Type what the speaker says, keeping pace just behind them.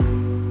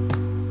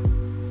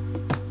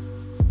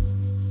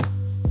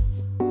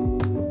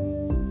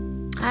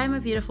Hi, my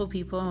beautiful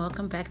people, and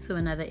welcome back to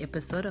another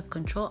episode of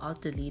Control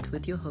Alt Delete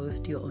with your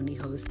host, your only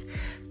host,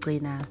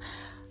 Gcina.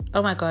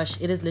 Oh my gosh,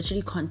 it is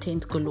literally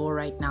content galore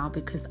right now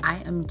because I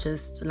am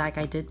just, like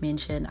I did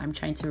mention, I'm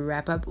trying to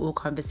wrap up all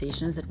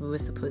conversations that we were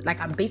supposed,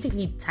 I'm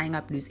basically tying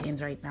up loose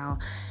ends right now.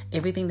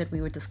 Everything that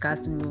we were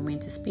discussed and we were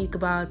meant to speak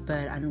about,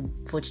 but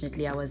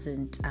unfortunately I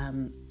wasn't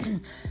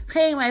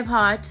playing my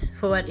part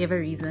for whatever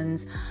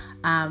reasons.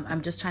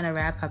 I'm just trying to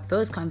wrap up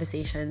those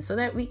conversations so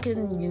that we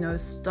can,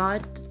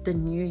 start the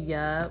new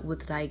year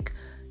with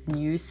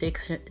new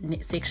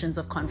sections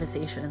of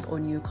conversations or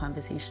new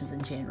conversations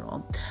in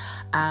general.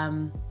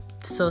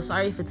 So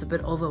sorry if it's a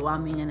bit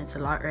overwhelming and it's a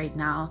lot right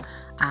now.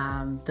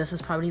 This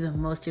is probably the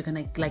most you're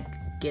gonna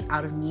get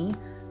out of me,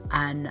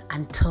 and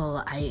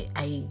until I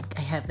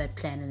have that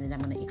plan, and then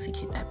I'm gonna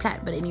execute that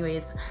plan. But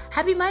anyways,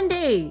 happy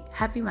Monday,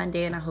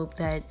 and I hope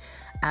that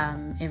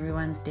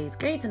everyone's day is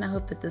great, and I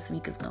hope that this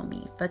week is gonna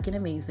be fucking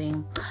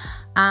amazing.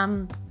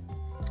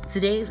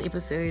 Today's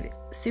episode,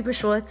 super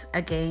short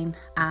again,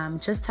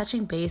 just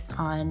touching base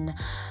on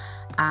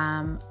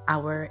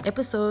our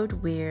episode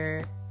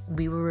where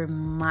we were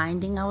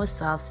reminding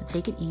ourselves to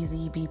take it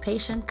easy, be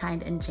patient,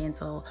 kind, and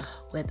gentle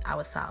with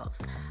ourselves.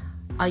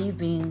 Are you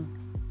being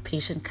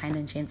patient, kind,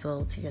 and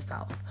gentle to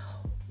yourself?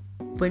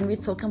 When we're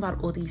talking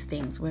about all these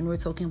things, when we're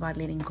talking about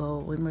letting go,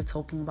 when we're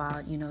talking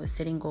about,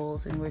 setting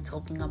goals, when we're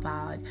talking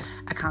about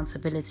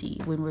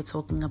accountability, when we're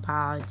talking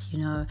about,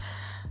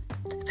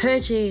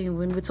 purging,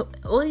 when we're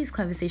all these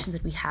conversations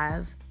that we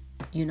have,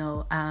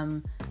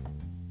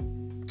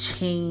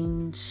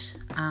 change,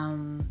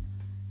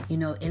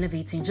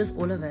 elevating, just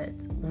all of it,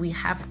 we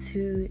have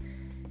to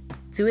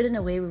do it in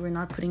a way where we're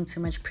not putting too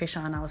much pressure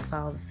on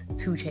ourselves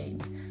to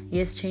change.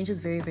 Yes, change is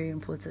very, very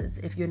important.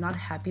 If you're not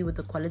happy with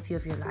the quality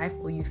of your life,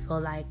 or you feel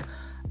like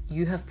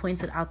you have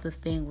pointed out this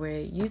thing where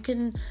you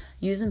can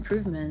use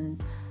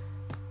improvement,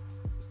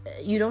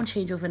 you don't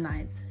change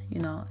overnight,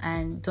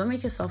 and don't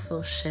make yourself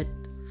feel shit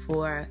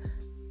for,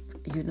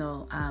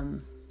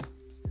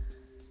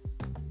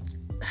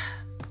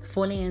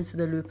 falling into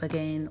the loop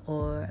again,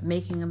 or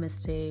making a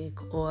mistake,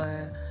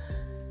 or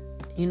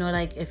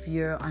if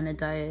you're on a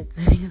diet.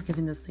 I think I've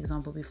given this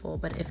example before,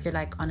 but if you're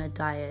on a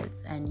diet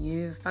and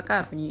you fuck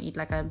up and you eat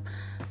a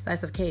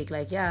slice of cake,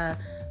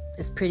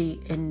 it's pretty,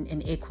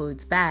 in air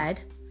quotes,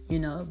 bad,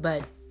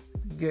 but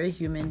you're a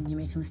human, you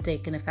make a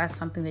mistake. And if that's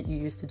something that you're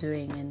used to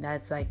doing and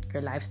that's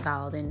your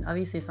lifestyle, then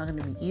obviously it's not going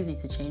to be easy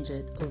to change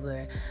it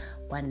over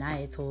one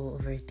night or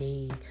over a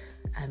day.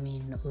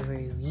 Over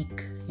a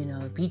week.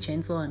 Be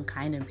gentle and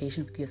kind and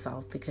patient with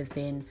yourself, because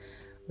then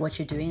what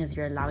you're doing is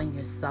you're allowing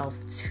yourself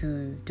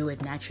to do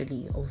it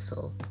naturally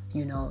also.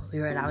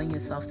 You're allowing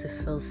yourself to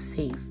feel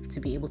safe, to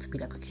be able to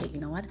be okay, you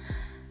know what?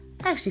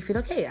 I actually feel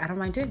okay. I don't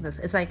mind doing this.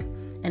 It's like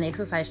an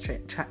exercise the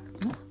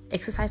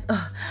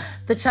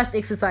trust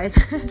exercise.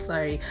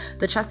 Sorry.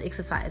 The trust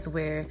exercise,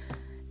 where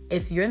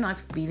if you're not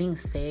feeling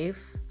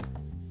safe,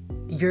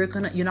 you're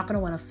not gonna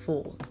want to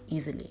fall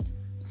easily.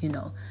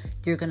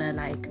 You're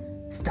gonna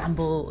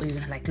stumble, or you're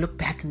gonna look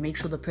back and make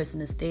sure the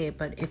person is there.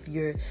 But if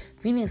you're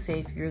feeling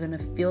safe, you're gonna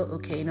feel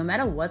okay. No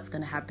matter what's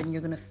gonna happen,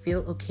 you're gonna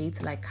feel okay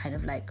to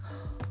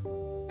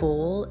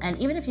fall. And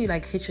even if you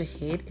hit your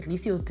head, at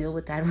least you'll deal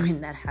with that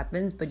when that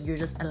happens. But you're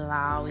just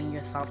allowing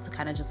yourself to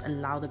just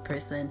allow the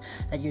person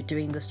that you're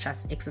doing this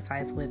trust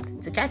exercise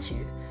with to catch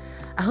you.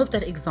 I hope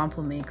that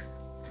example makes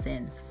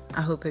sense.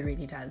 I hope it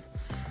really does.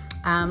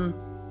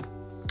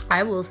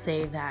 I will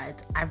say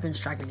that I've been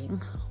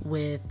struggling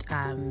with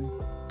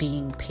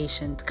being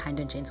patient, kind,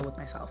 and gentle with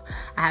myself.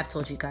 I have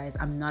told you guys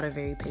I'm not a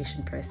very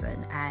patient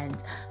person,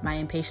 and my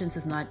impatience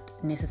is not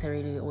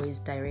necessarily always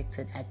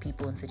directed at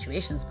people and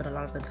situations, but a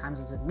lot of the times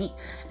it's with me.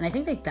 And I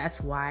think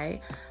that's why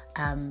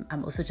I'm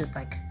also just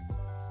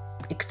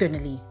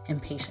externally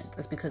impatient.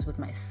 It's because with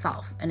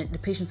myself, and the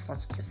patience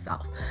starts with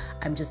yourself.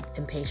 I'm just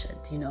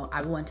impatient.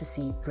 I want to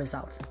see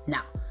results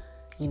now.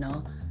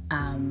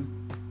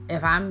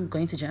 If I'm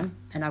going to gym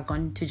and I've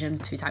gone to gym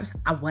 2 times,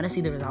 I want to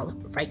see the result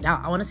right now.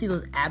 I want to see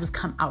those abs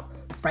come out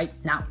right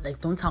now.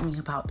 Don't tell me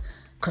about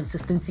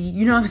consistency.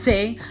 You know what I'm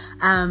saying?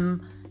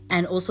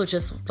 And also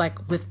just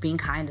with being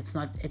kind, it's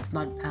not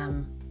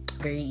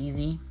very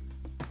easy.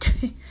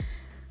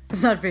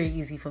 It's not very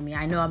easy for me.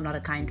 I know I'm not a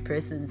kind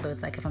person, so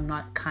it's if I'm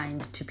not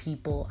kind to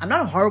people, I'm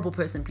not a horrible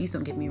person, please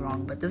don't get me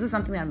wrong, but this is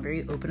something that I'm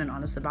very open and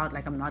honest about.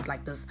 I'm not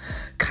this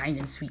kind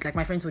and sweet.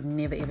 My friends would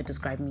never ever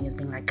describe me as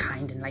being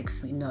kind and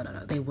sweet. No,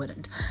 they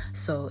wouldn't.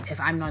 So if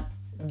I'm not,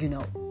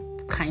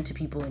 kind to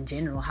people in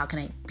general, how can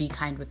I be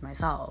kind with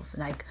myself?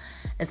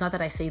 It's not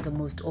that I say the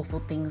most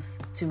awful things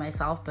to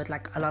myself, but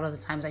a lot of the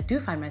times I do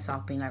find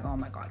myself being oh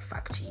my god,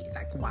 fuck, gee,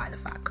 why the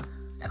fuck?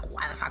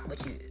 Why the fuck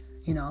would you?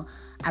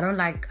 I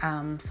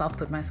don't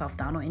self-put myself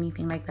down or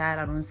anything like that.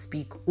 I don't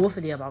speak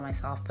awfully about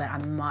myself, but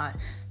I'm not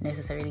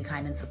necessarily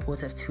kind and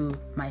supportive to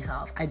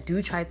myself. I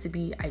do try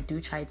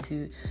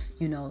to,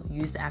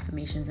 use the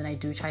affirmations, and I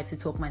do try to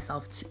talk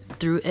myself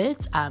through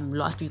it.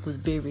 Last week was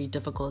very, very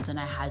difficult, and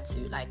I had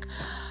to,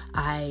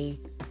 I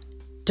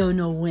don't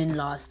know when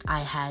last I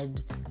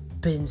had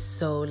been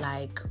so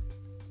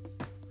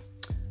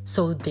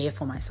so there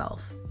for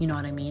myself. You know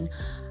what I mean?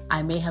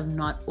 I may have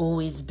not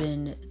always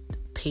been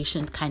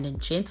patient, kind,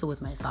 and gentle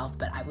with myself,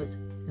 but I was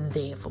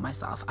there for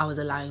myself. I was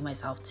allowing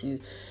myself to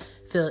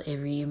feel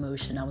every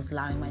emotion. I was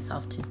allowing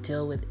myself to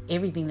deal with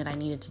everything that I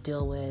needed to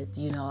deal with.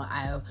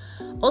 I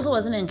also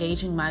wasn't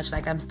engaging much.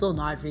 Like, I'm still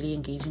not really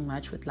engaging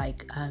much with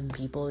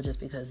people, just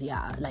because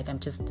I'm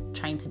just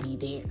trying to be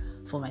there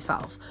for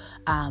myself.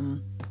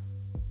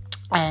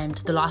 And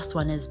the last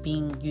one is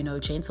being,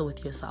 gentle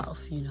with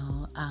yourself,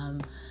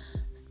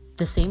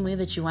 the same way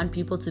that you want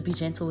people to be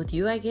gentle with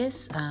you, I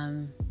guess.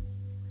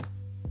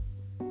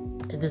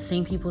 The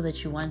same people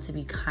that you want to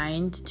be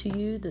kind to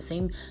you, the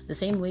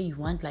same way you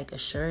want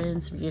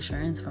reassurance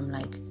from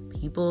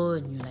people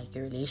in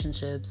your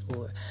relationships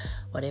or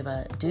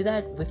whatever. Do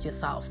that with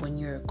yourself when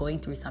you're going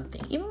through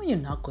something, even when you're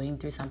not going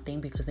through something,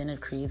 because then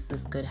it creates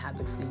this good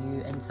habit for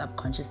you, and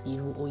subconsciously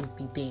it will always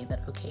be there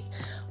that, okay,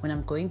 when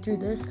I'm going through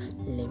this,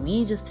 let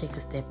me just take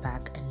a step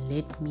back and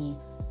let me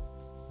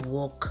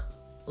walk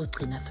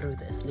Gcina through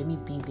this. Let me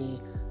be there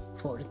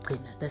for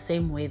Gcina. The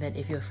same way that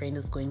if your friend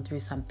is going through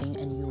something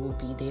and you will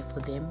be there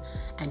for them,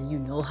 and you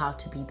know how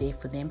to be there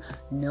for them,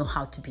 know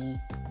how to be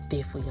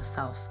there for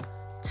yourself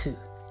too.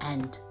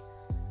 And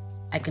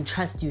I can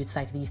trust you. It's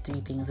these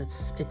three things.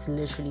 It's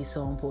literally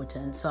so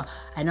important. So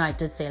I know I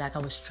did say I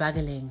was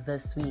struggling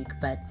this week,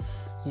 but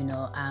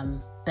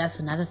that's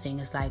another thing.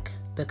 Is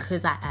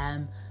because I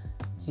am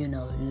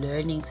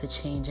learning to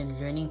change and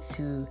learning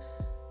to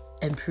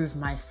improve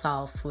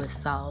myself with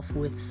self,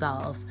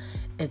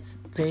 it's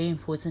very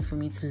important for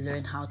me to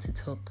learn how to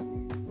talk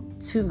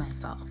to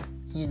myself.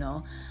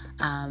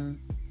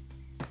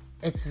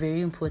 It's very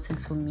important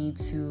for me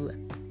to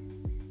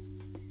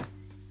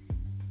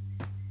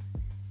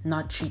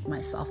not treat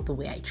myself the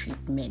way I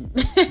treat men.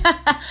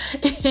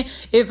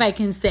 If I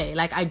can say,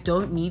 I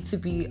don't need to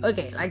be,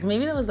 okay,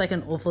 maybe that was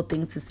an awful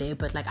thing to say,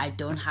 but I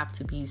don't have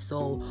to be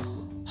so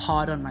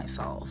hard on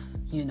myself,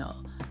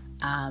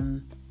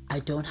 I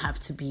don't have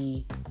to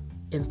be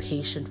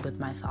impatient with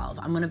myself.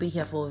 I'm going to be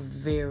here for a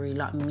very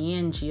long, me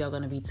and G are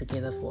going to be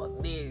together for a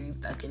very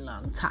fucking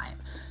long time.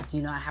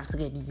 I have to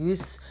get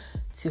used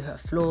to her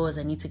flaws.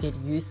 I need to get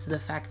used to the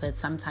fact that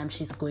sometimes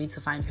she's going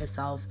to find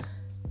herself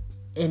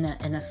in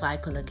a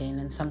cycle again,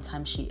 and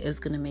sometimes she is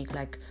going to make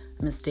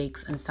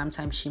mistakes, and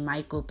sometimes she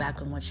might go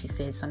back on what she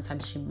said.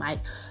 Sometimes she might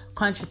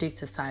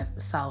contradict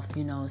herself,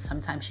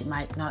 sometimes she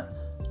might not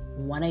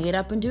want to get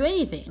up and do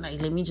anything.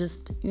 Let me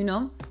just,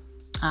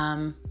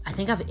 I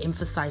think I've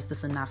emphasized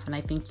this enough, and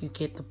I think you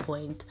get the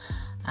point.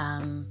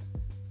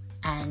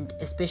 And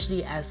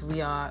especially as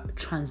we are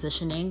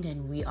transitioning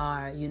and we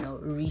are,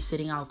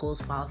 resetting our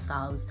goals for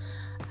ourselves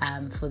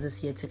for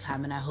this year to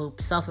come. And I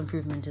hope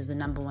self-improvement is the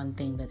number one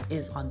thing that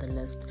is on the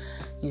list,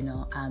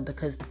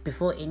 because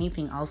before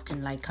anything else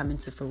can come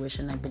into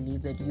fruition, I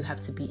believe that you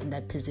have to be in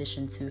that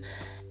position to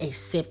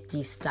accept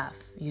these stuff,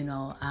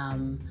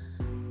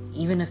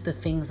 even if the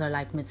things are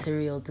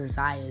material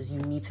desires, you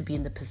need to be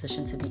in the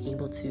position to be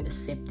able to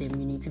accept them.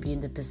 You need to be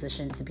in the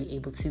position to be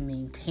able to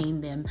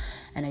maintain them.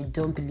 And I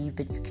don't believe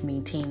that you can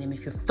maintain them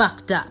if you're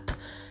fucked up,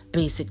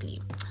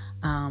 basically.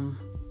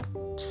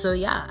 So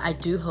yeah, I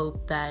do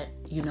hope that,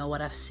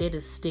 what I've said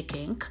is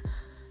sticking.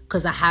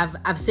 Because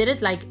I've said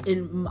it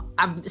in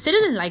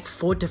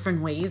 4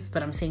 different ways,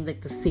 but I'm saying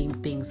the same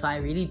thing. So I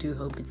really do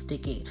hope it's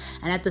sticking.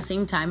 And at the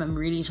same time, I'm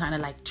really trying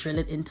to drill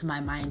it into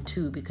my mind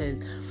too, because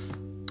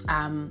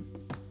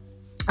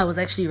I was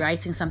actually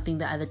writing something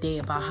the other day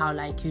about how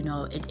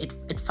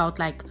it felt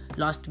like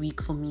last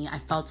week for me. I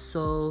felt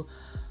so,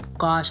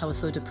 I was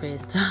so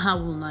depressed. I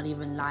will not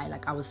even lie.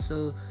 I was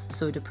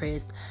so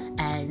depressed.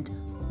 And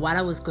while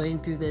I was going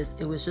through this,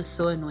 it was just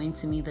so annoying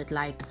to me that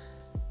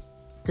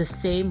the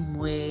same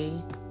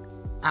way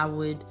I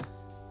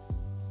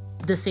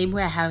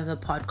have the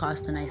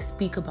podcast and I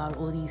speak about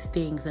all these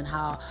things and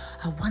how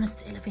I want us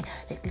to elevate,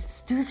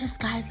 let's do this,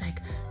 guys,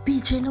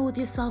 be gentle with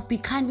yourself, be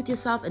kind with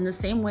yourself, in the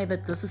same way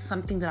that this is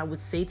something that I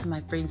would say to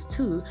my friends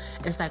too.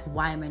 It's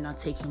why am I not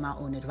taking my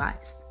own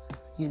advice,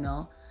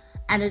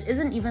 and it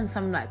isn't even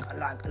some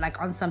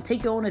on some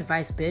take your own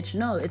advice, bitch.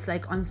 No, it's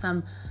on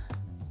some,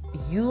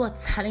 you are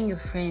telling your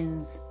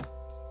friends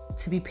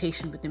to be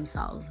patient with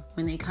themselves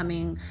when they're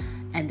coming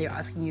and they're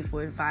asking you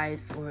for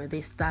advice, or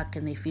they're stuck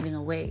and they're feeling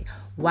away.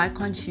 Why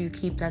can't you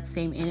keep that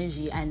same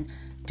energy and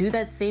do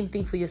that same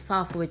thing for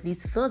yourself, or at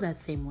least feel that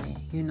same way?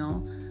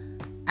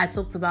 I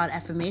talked about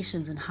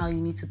affirmations and how you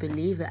need to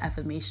believe the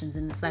affirmations,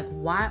 and it's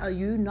why are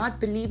you not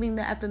believing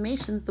the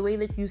affirmations the way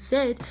that you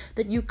said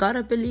that you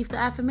gotta believe the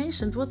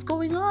affirmations? What's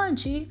going on,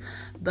 G?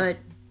 But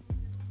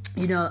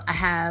I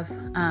have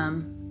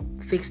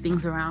fixed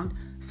things around.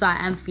 So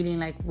I am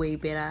feeling way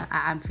better.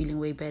 I am feeling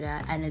way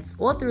better. And it's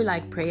all through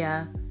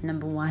prayer,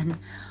 number one.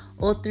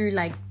 All through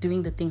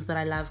doing the things that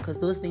I love, because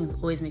those things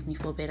always make me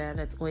feel better.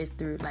 That's always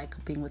through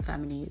being with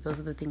family. Those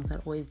are the things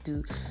that always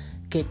do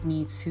get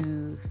me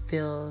to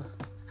feel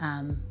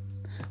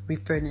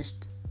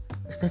refurnished,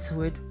 if that's a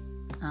word.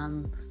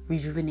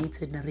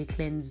 Rejuvenated,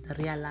 re-cleansed,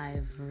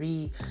 re-alive,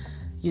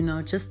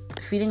 just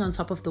feeling on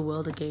top of the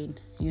world again,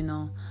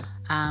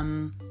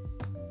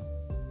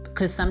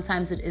 because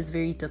sometimes it is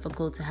very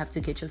difficult to have to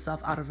get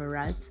yourself out of a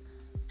rut.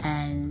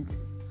 And,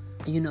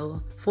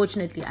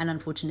 fortunately and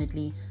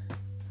unfortunately,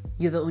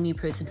 you're the only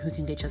person who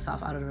can get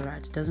yourself out of a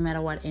rut. It doesn't matter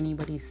what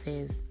anybody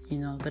says,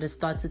 but it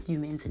starts with you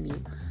mentally.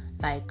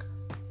 Like,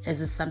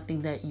 is it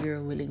something that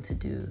you're willing to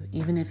do?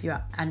 Even if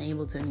you're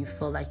unable to and you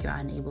feel like you're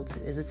unable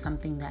to, is it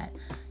something that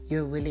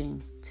you're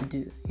willing to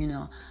do?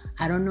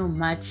 I don't know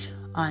much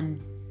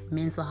on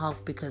mental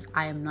health because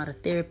I am not a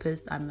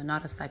therapist, I'm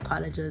not a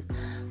psychologist,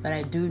 but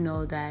I do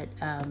know that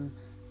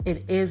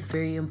it is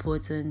very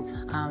important,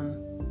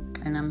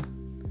 and I'm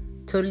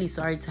totally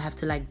sorry to have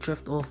to like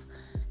drift off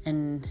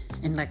in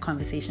like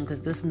conversation,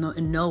 because this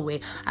in no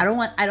way, I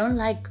don't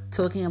like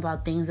talking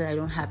about things that I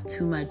don't have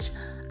too much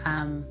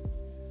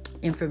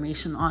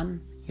information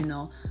on,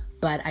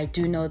 but I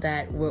do know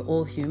that we're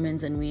all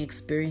humans and we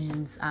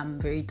experience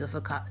very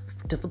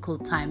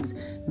difficult times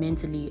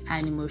mentally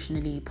and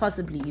emotionally,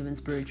 possibly even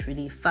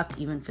spiritually,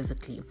 even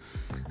physically.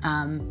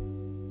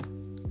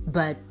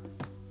 But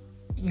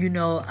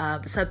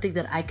something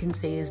that I can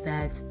say is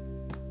that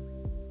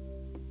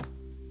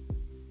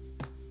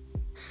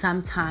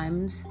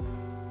sometimes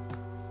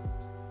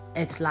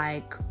it's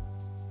like,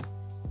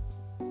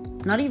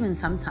 not even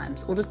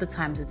sometimes, all of the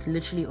times, it's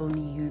literally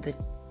only you that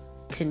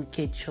can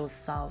get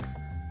yourself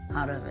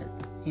out of it,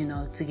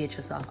 to get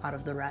yourself out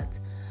of the rut.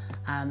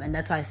 And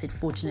that's why I said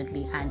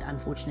fortunately and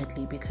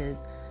unfortunately, because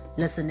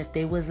listen, if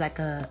there was like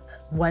a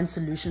one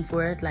solution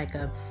for it, like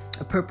a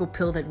purple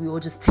pill that we all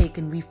just take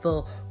and we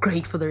feel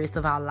great for the rest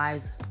of our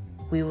lives,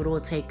 we would all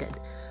take it.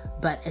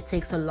 But it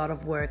takes a lot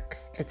of work.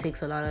 It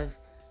takes a lot of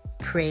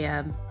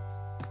prayer.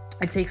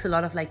 It takes a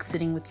lot of like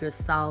sitting with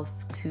yourself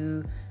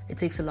too. It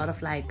takes a lot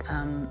of like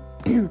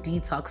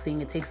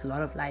detoxing. It takes a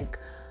lot of like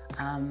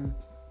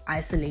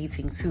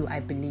isolating too,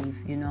 I believe.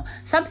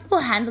 Some people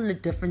handle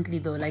it differently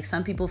though. Like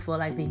some people feel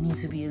like they need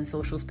to be in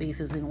social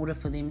spaces in order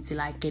for them to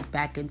like get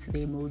back into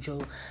their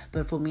mojo,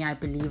 but for me, I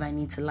believe I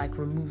need to like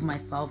remove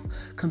myself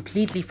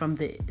completely from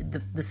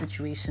the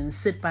situation,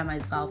 sit by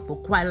myself for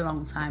quite a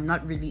long time,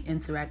 not really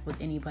interact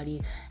with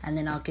anybody, and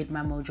then I'll get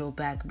my mojo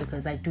back,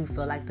 because I do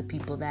feel like the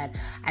people that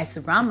I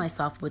surround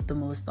myself with the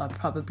most are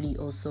probably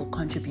also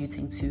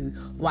contributing to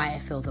why I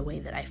feel the way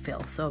that I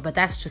feel. So, but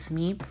that's just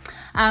me.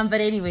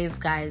 But anyways,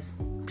 guys,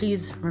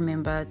 please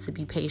remember to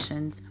be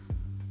patient,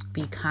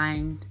 be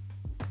kind,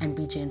 and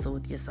be gentle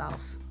with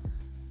yourself.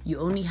 You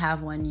only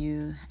have one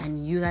you,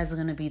 and you guys are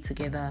going to be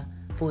together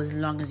for as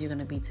long as you're going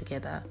to be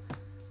together.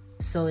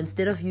 So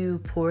instead of you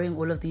pouring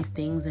all of these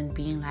things and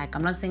being like,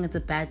 I'm not saying it's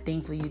a bad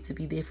thing for you to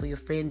be there for your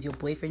friends, your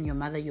boyfriend, your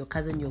mother, your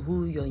cousin, your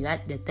who, your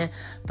that,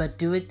 but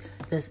do it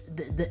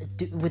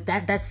with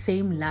that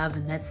same love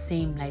and that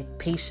same like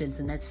patience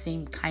and that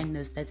same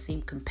kindness, that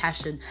same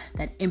compassion,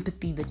 that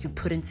empathy that you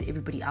put into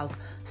everybody else.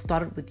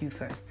 Start it with you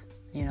first,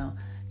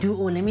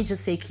 let me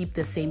just say, keep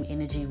the same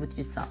energy with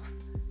yourself.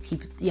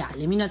 Let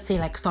me not say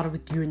like start it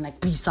with you and like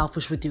be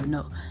selfish with you,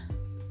 no,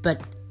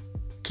 but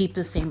keep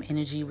the same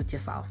energy with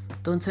yourself.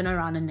 Don't turn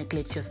around and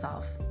neglect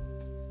yourself.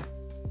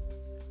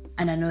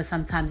 And I know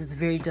sometimes it's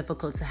very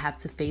difficult to have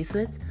to face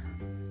it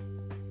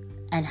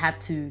and have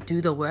to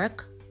do the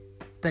work,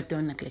 but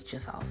don't neglect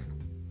yourself.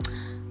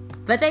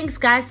 But thanks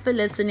guys for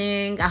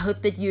listening. I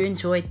hope that you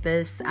enjoyed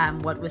this,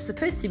 what was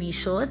supposed to be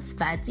short,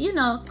 but you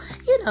know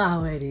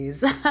how it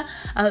is. I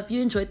hope you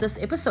enjoyed this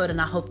episode,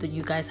 and I hope that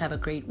you guys have a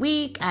great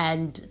week.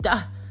 And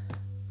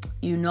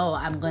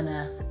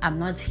I'm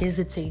not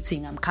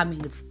hesitating. I'm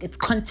coming. It's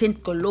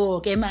content galore.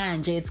 Okay,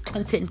 man, it's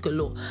content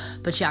galore.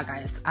 But yeah,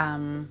 guys,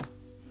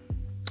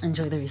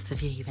 enjoy the rest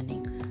of your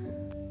evening.